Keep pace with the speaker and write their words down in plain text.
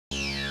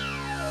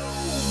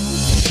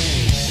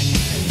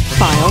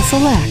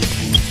select.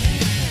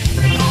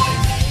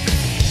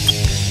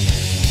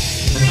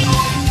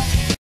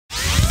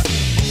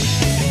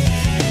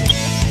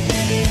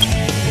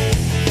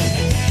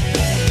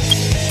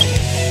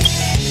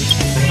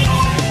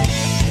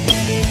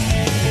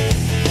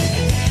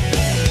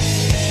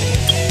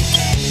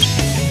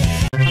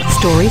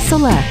 Story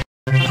select.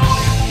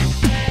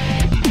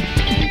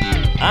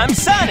 I'm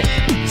Sonic!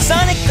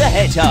 Sonic the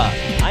Hedgehog!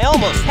 I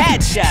almost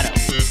had Shadow,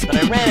 but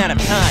I ran out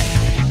of time.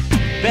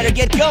 Better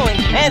get going,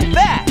 and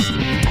fast!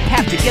 I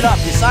have to get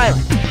off this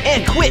island,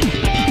 and quick!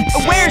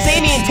 Where's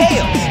Amy and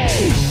Tails?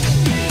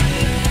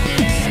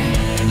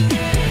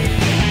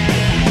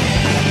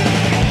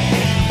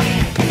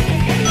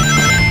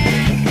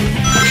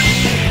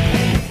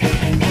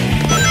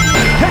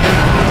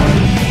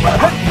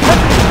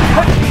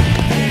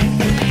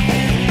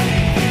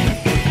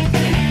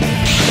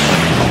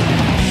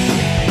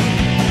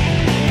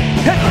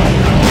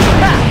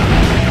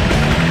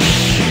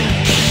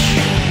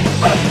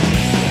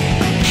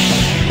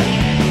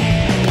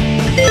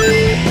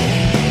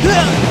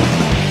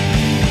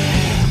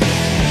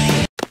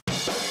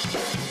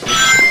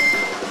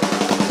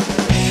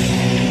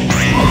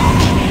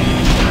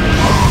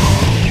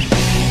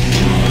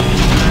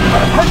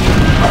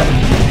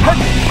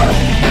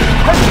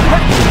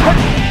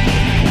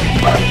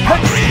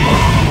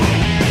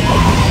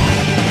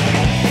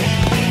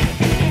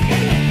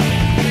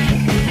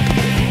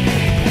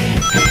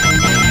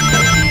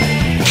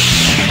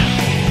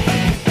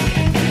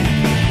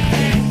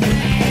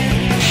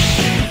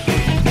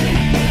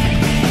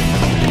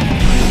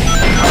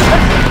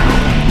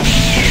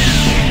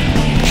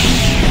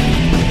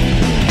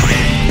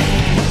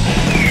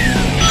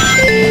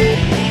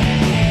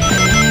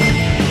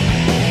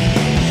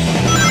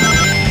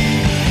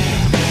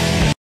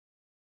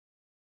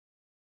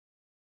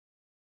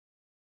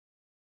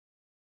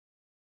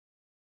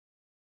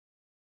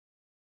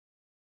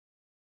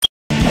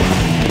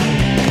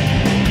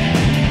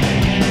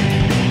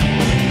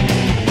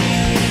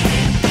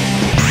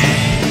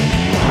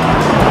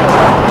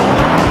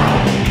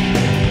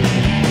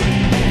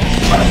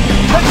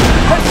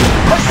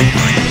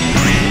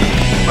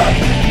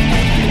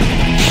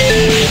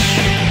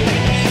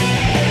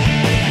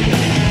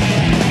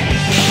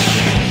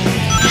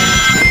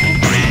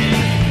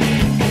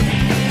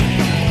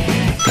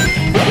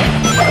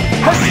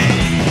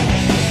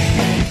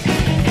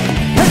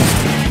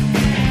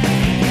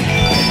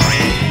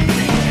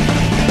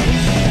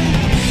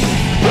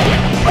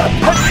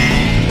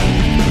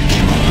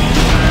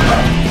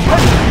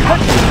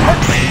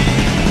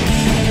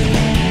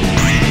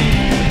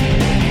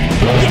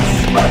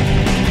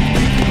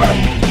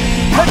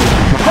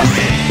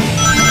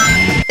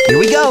 Here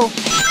we go!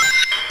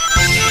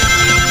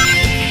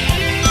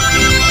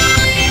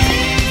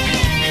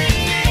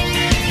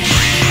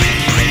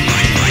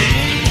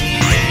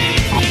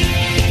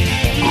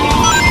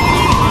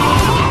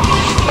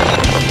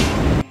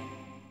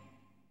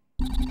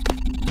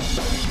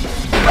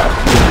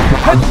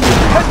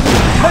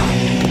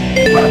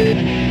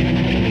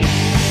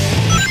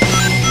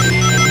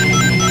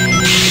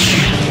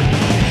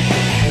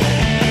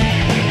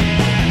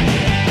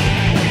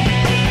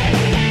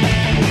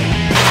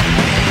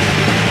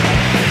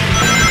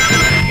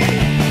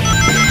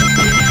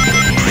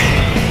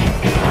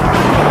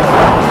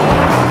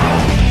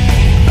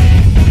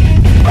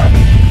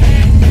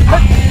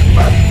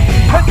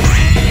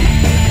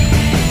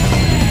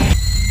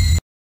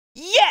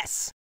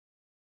 Yes!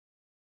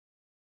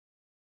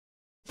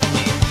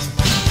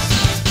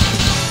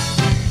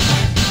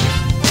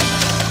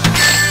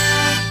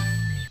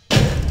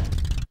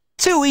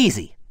 Too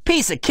easy.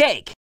 Piece of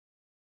cake.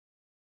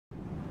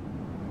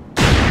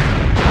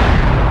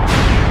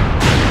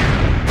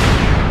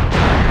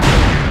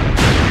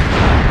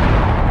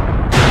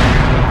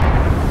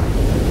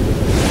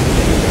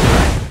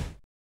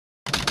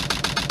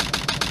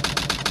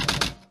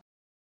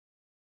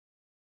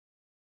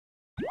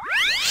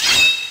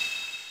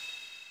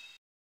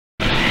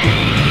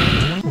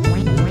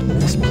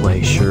 This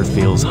place sure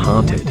feels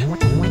haunted.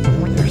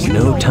 There's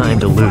no time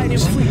to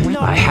lose.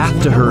 I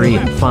have to hurry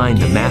and find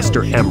the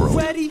Master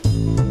Emerald.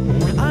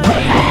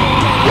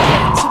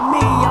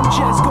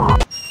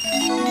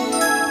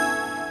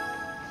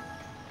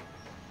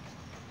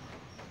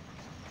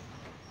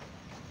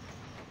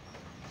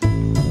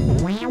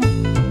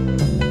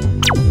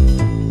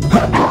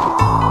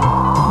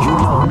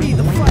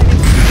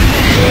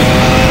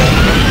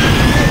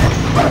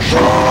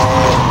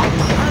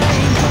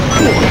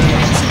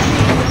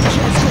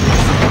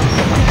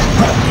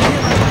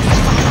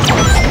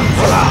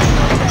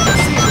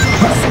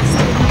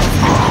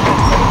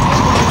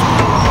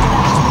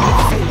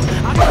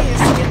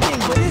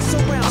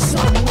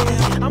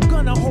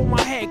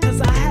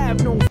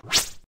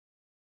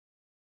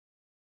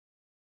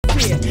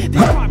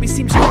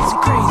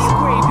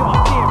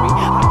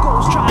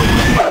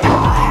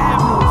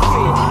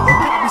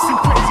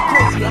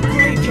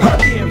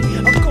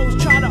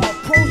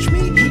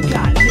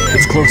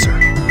 Closer.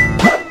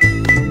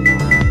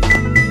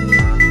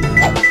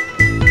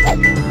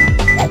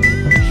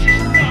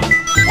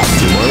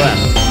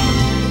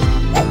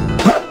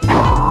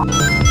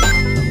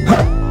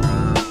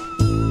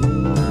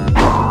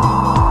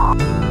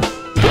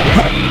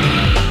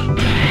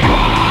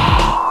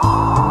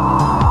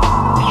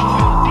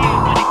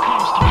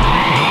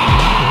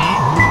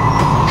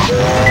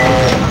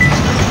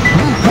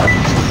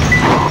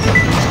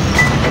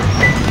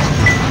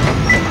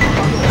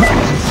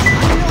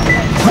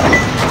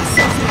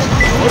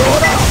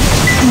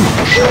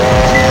 It's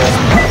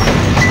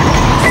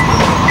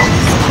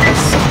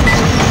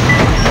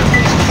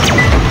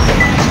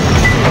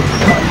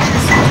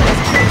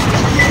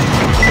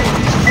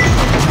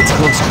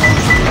closer.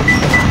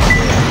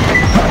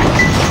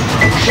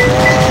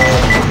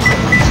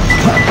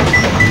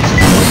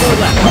 One more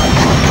lap.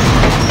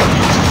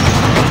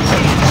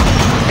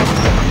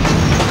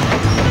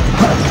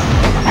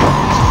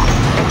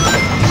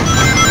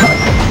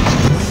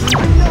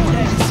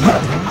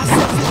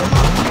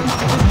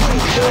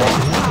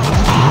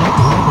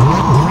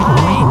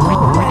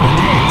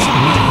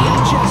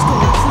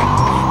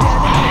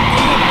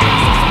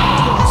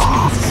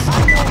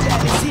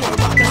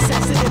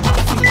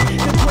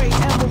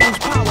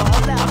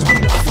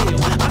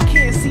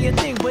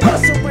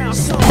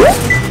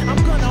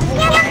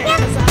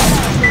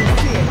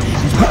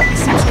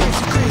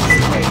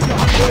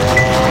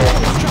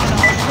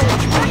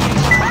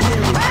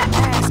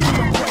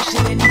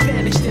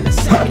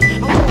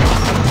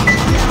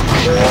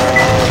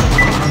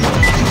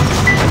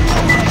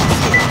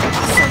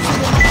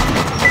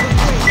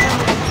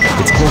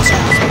 It's closer.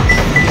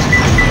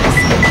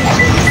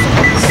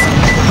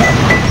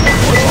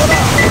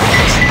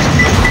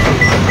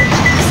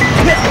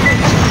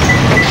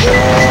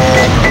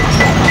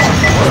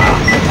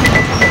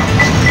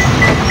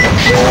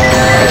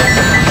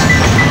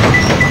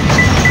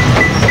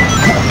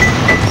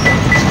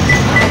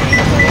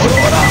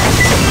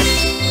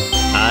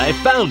 I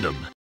found him.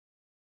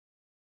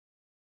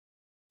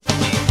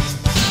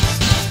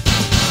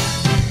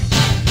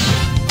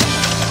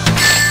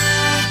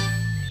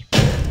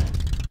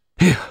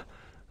 Phew,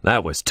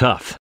 that was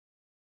tough.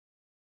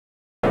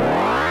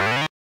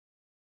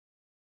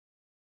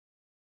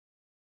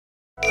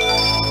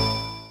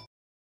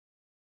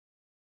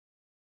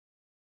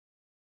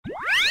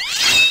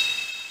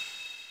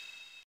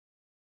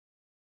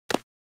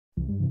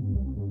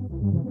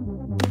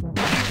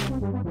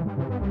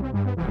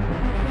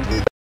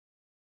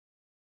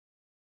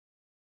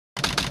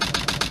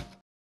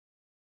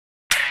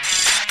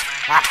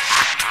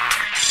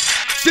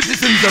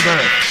 Citizens of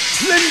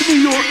Earth, lend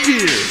me your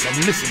ears and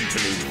listen to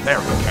me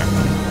very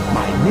carefully.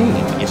 My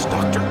name is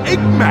Dr.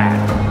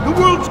 Eggman, the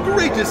world's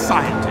greatest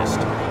scientist,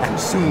 and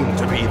soon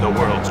to be the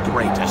world's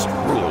greatest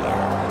ruler.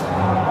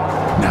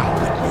 Now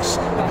witness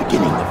the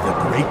beginning of the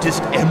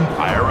greatest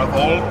empire of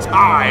all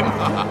time.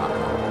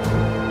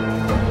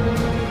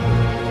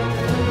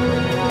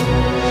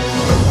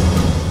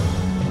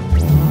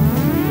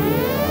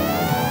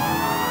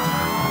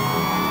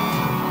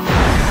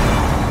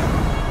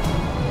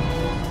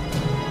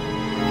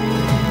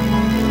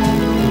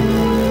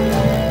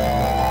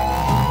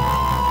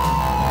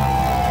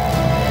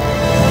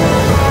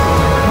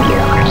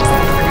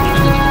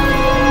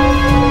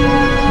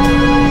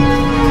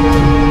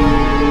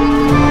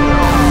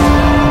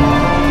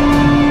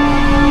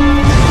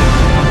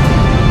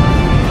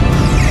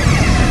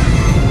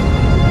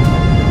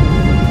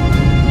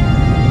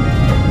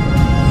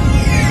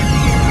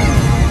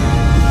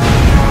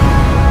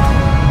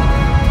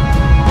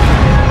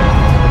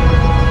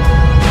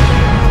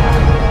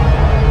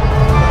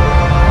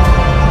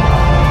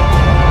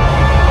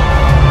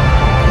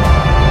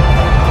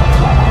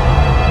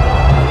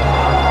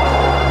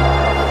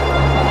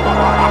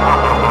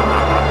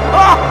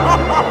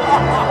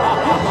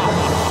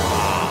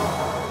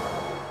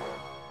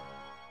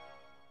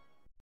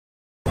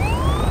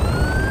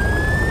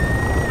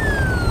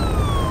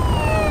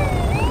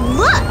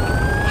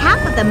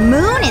 The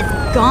moon is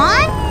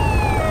gone?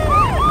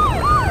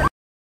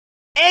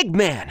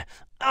 Eggman!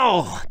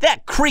 Oh,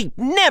 that creep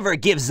never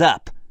gives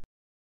up!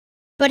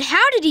 But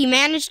how did he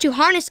manage to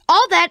harness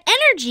all that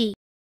energy?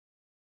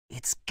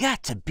 It's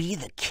got to be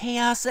the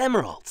Chaos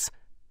Emeralds.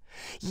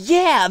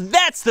 Yeah,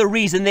 that's the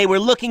reason they were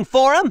looking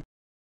for him!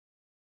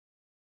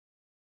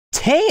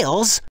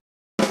 Tails?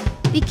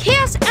 The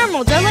Chaos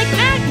Emeralds are like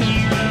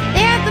magnets.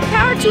 They have the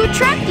power to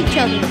attract each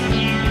other.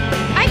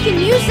 I can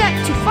use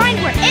that to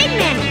find where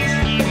Eggman is.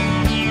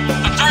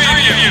 The three of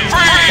you,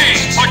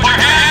 freeze! Put your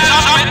hands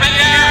up in the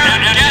air and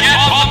get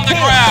off the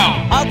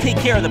ground! I'll take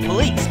care of the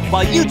police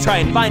while you try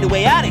and find a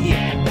way out of here.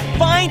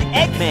 Find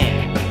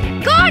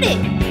Eggman! Got it!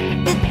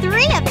 The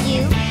three of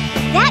you?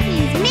 That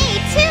means me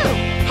too!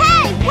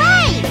 Hey,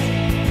 wait!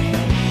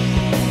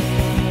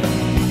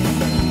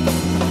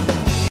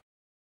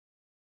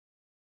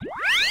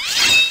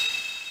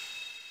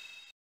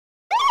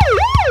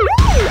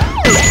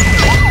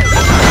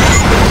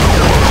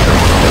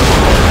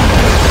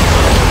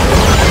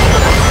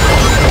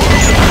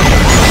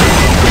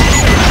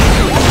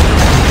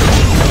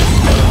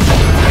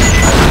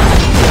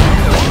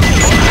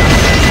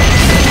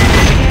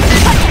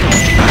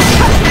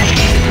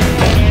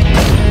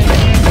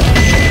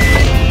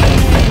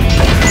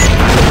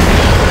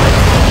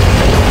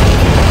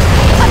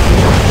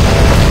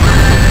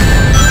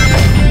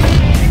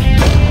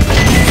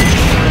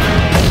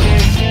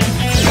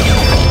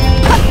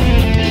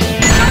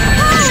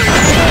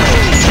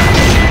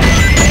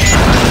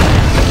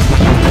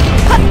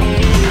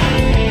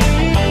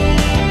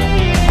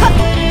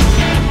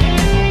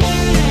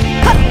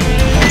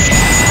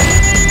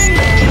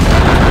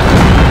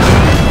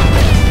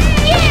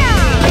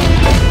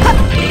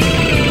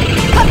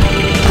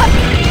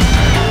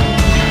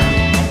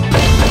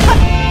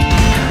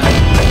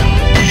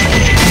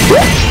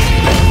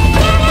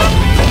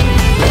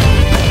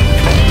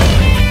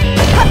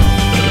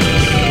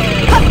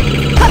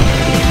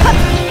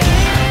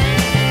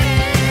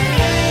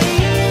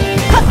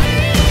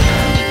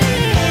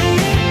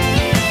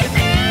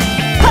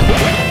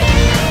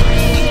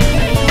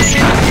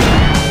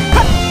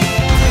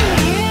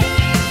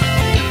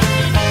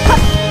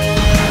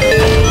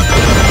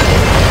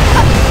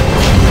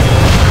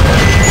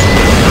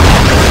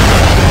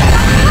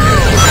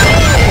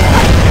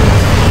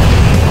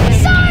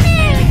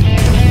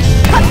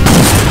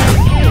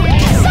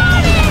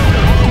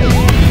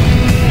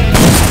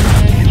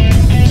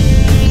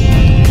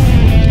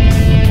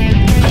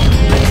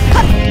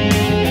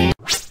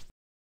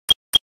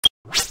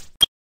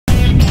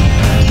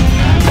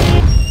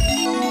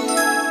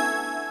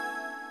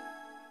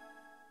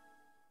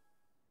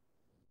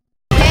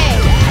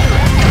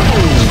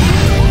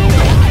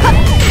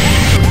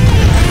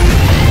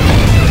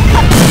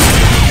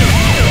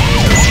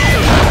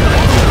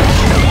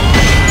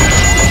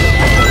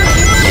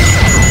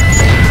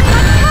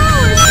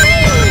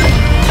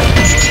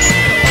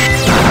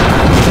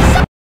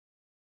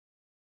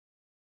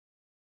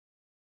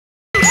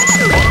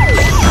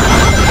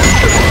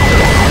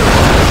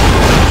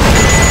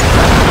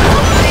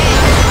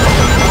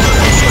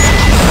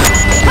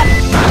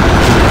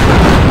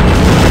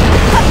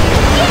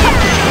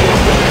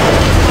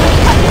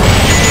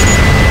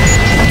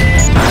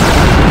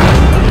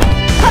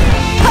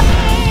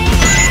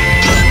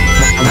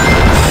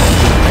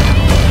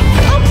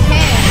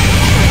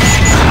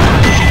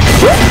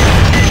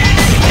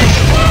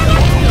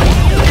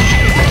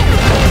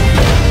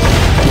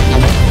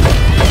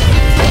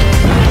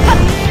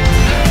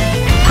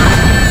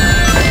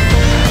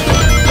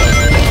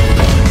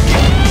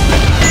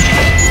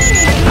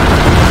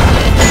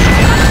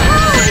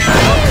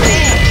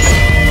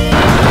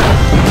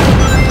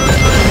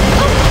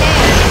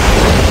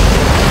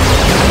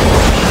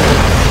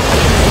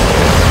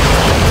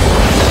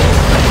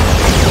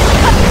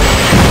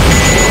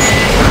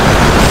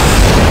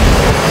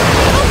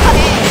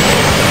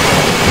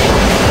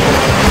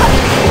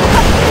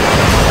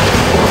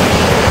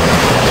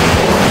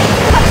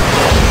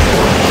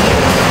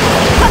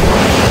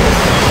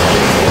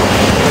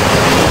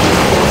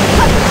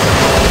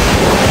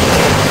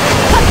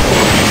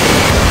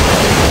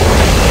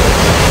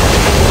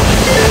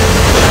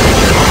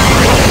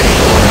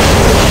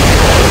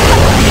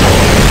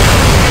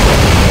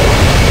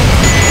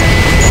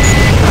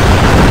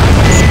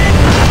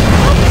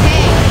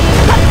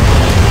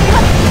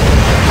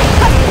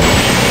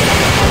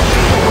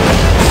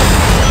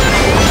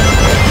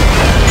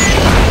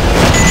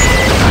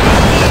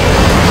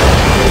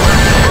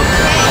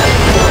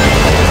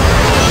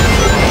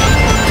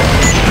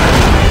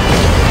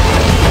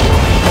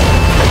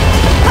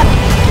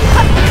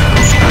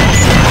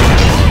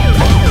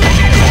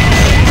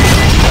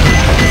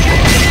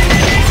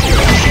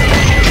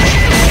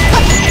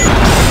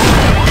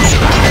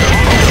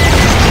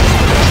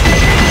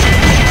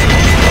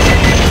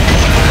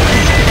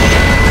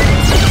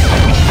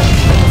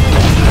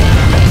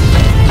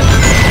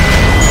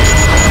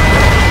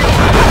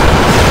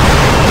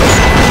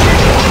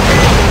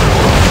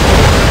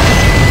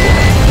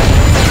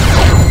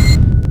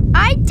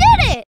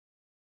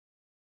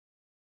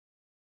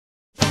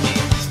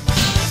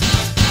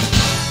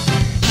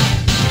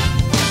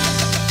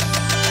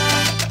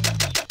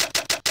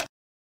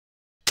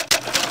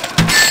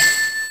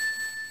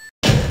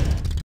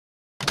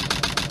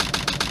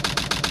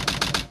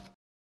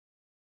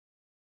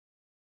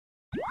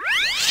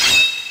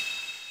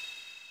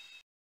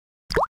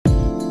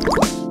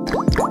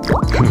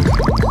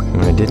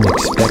 I didn't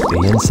expect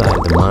the inside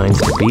of the mines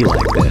to be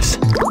like this.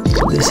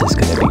 This is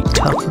gonna be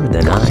tougher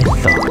than I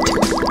thought.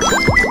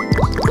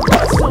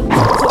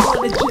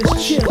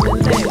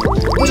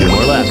 Two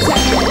more left.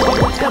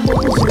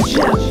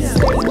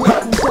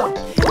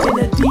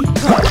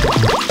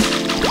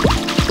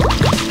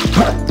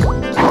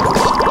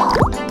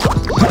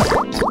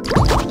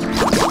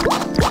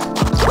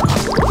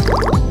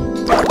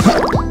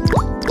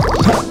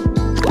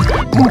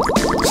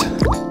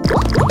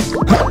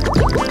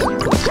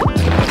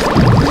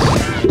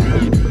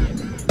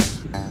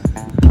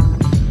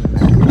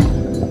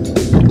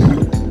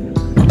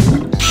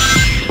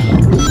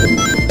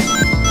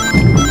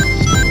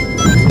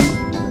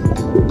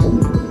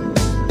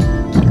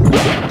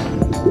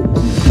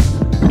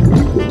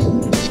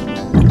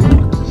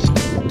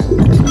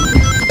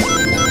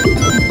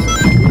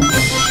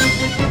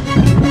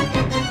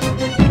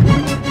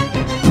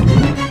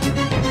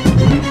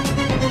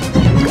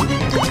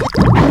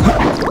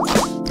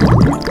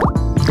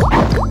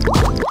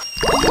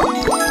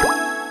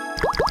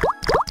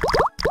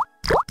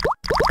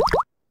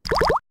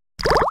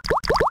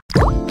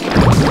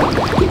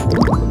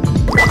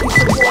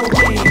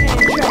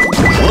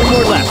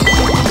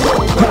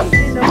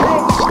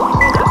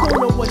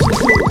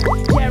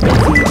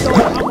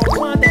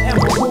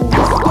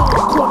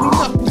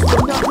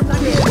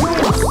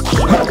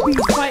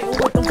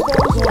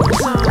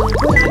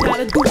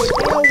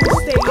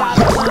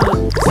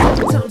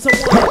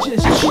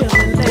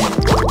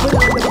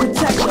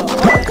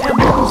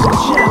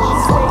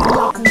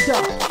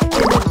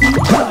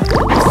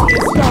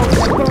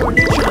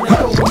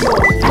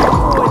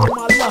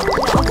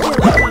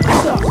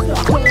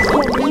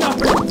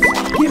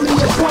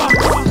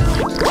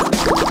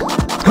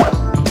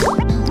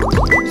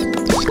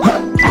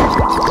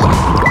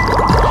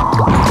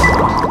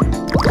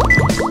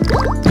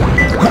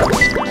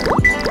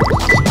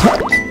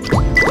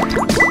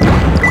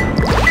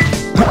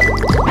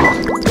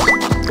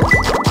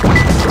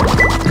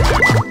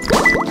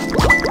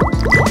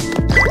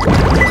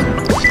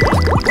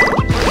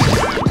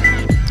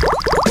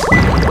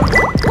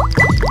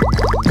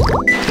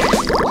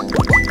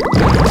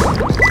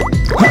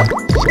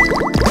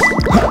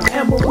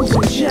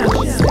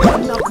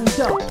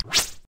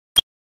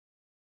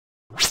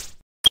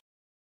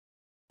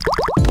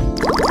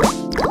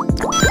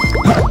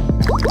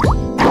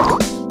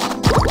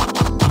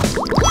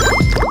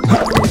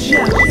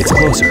 It's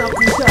closer.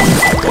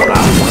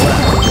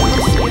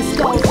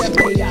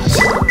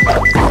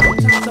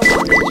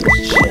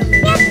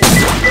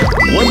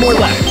 One more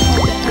left.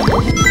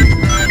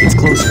 It's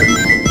closer.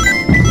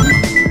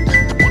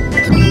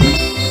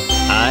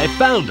 I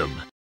found him.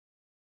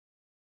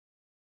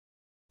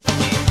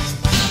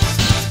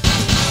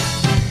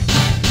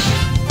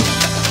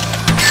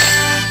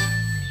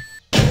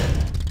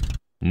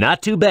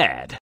 Not too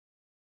bad.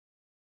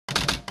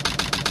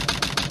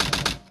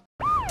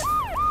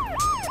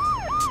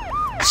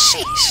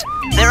 Sheesh,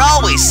 there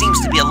always seems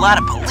to be a lot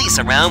of police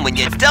around when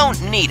you don't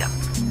need them.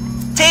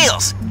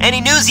 Tails, any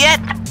news yet?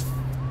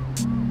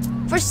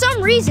 For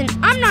some reason,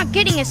 I'm not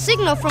getting a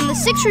signal from the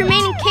 6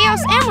 remaining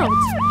Chaos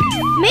Emeralds.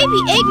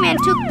 Maybe Eggman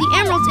took the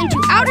emeralds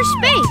into outer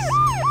space.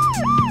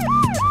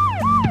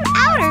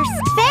 Outer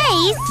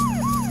space?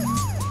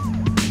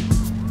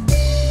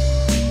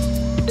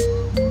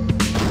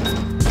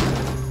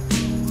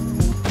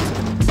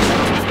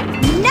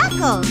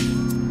 Knuckles!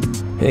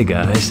 Hey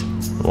guys,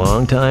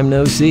 long time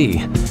no see.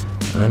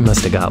 I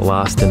must have got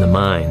lost in the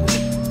mines.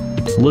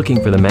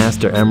 Looking for the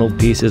Master Emerald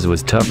pieces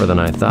was tougher than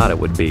I thought it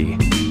would be.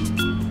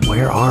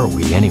 Where are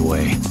we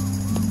anyway?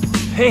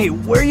 Hey,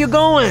 where you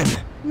going?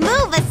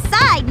 Move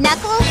aside,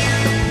 Knuckles!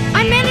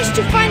 I managed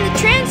to find the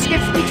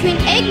transcripts between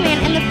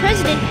Eggman and the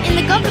President in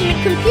the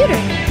government computer.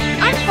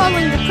 I'm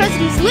following the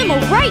President's limo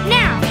right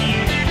now.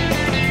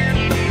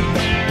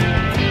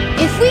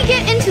 If we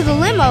get into the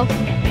limo,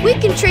 we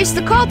can trace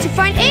the call to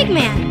find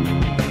Eggman.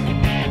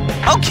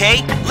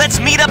 Okay, let's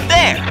meet up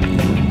there.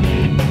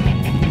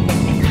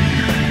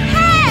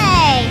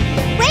 Hey!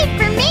 Wait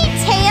for me,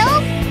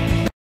 Tails!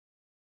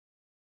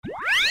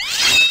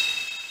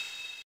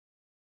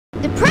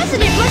 The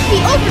President must be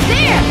over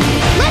there.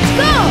 Let's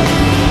go!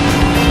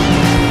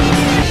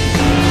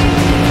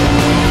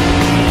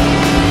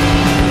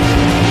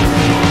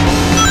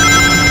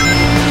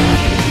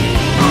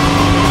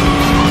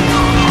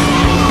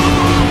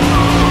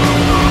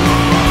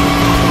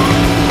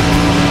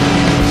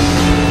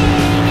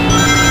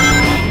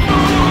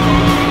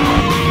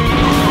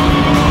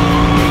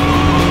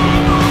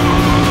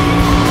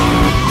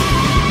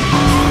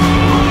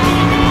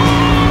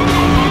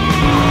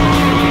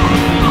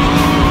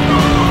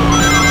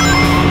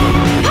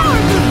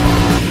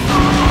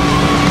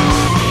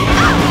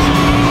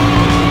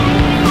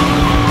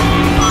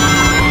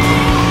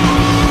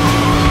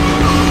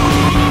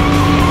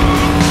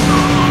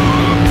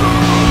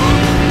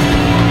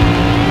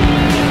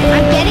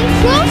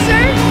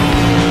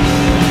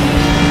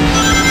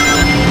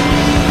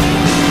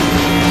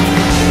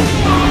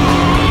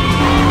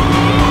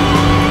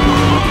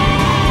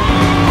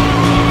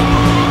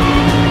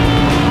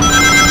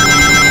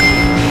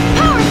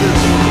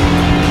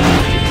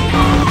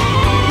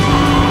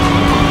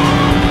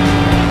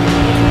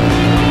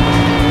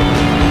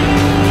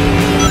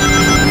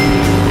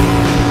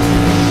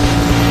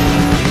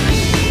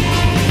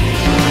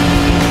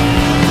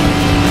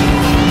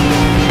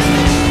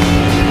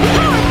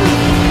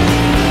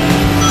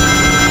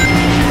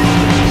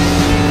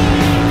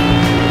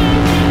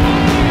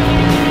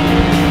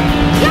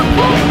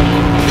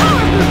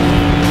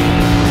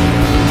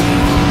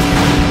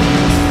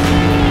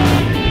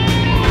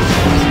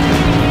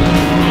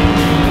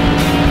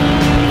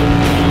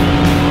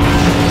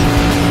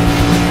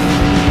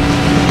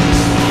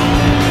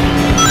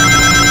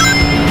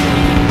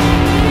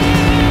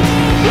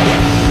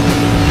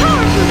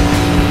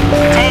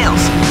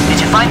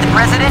 find the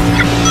president?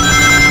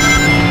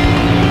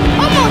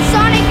 Almost,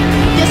 Sonic!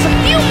 Just a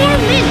few more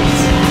minutes!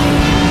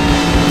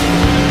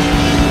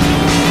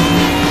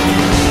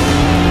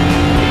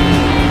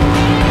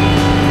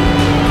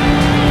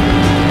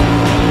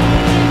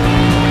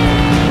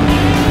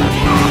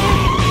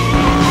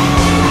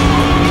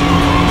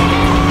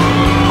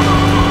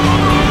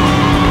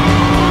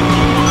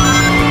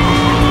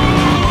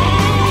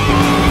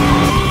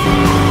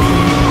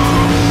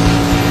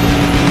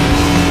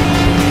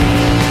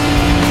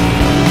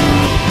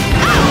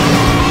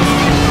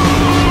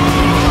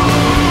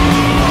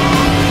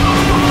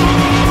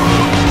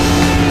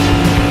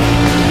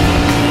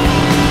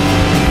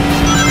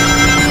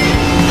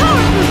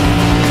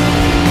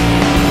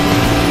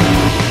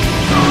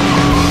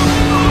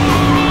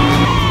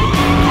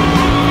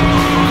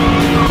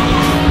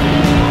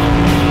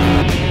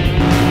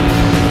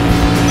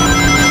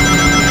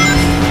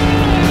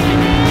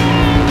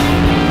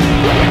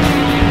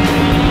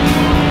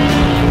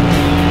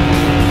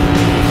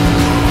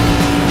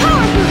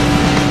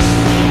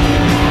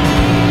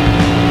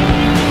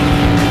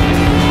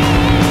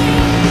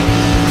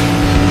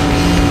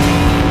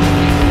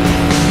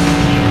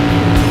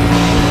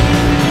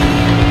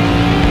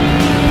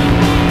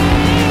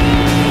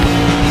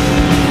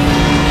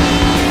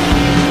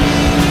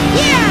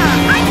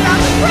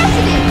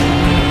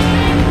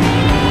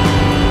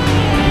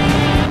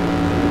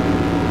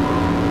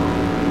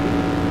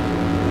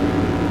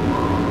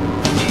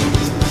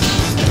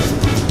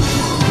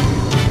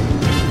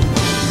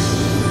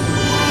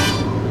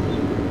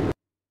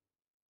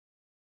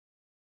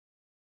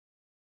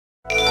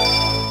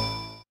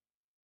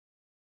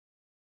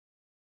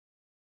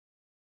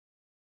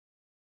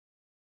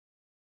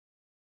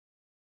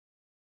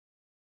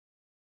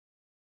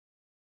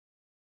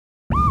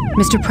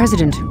 Mr.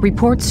 President,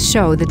 reports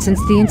show that since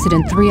the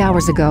incident 3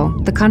 hours ago,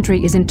 the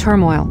country is in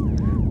turmoil.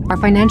 Our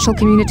financial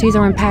communities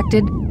are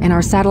impacted, and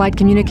our satellite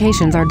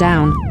communications are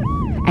down.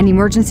 An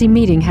emergency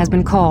meeting has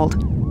been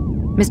called.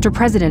 Mr.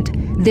 President,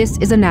 this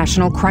is a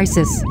national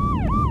crisis.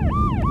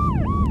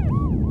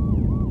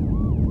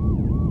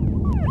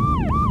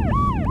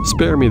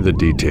 Spare me the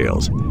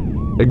details.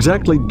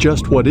 Exactly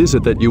just what is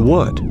it that you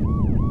want?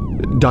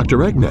 Dr.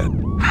 Eggman.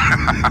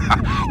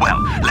 Well,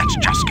 let's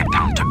just get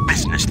down to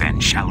business then,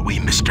 shall we,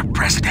 Mr.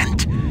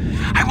 President?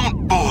 I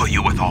won't bore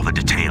you with all the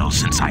details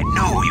since I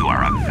know you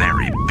are a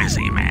very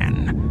busy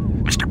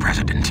man. Mr.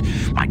 President,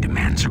 my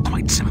demands are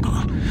quite simple.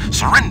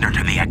 Surrender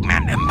to the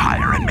Eggman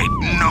Empire and make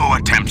no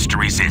attempts to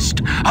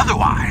resist.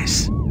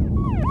 Otherwise,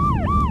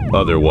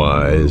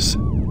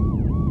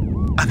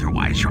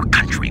 your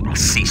country will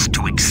cease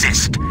to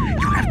exist.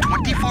 You have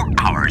 24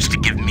 hours to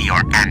give me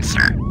your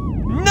answer.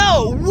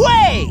 No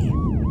way!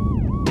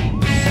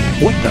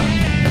 What the?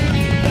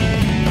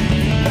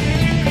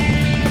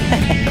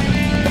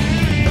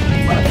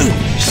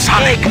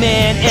 Sonic!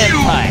 Eggman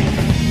Empire!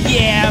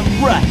 Yeah,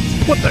 right!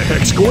 What the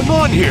heck's going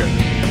on here?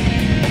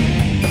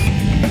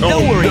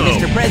 Don't worry, no.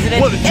 Mr.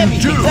 President. What did you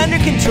Everything's do? under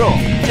control.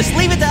 Just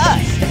leave it to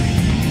us.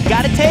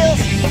 Got it, Tails?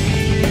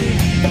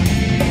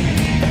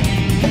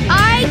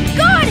 I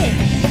got it!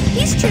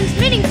 He's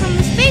transmitting from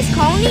the space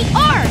colony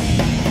Ark!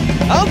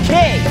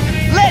 Okay,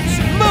 let's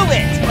move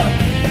it!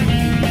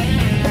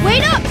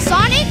 Wait up,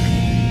 Sonic!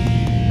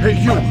 Hey,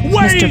 you,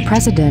 wait! Mr.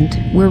 President,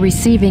 we're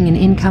receiving an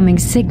incoming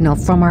signal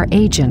from our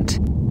agent.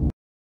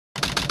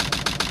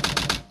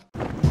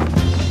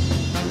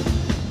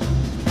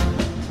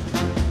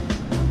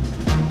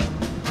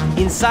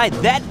 Inside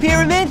that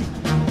pyramid?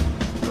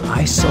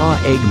 I saw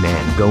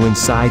Eggman go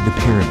inside the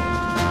pyramid.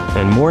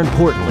 And more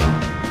importantly,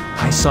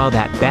 I saw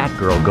that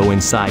Batgirl go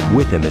inside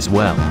with him as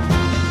well.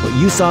 But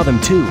you saw them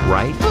too,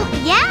 right? Well,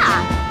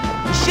 yeah.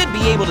 We should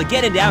be able to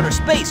get into outer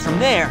space from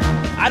there.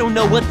 I don't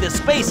know what this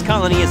space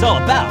colony is all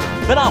about,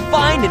 but I'll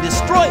find and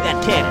destroy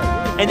that cannon,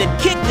 and then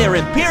kick their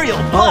Imperial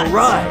butts. All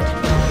right.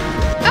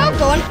 I'll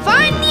go and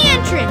find the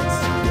entrance!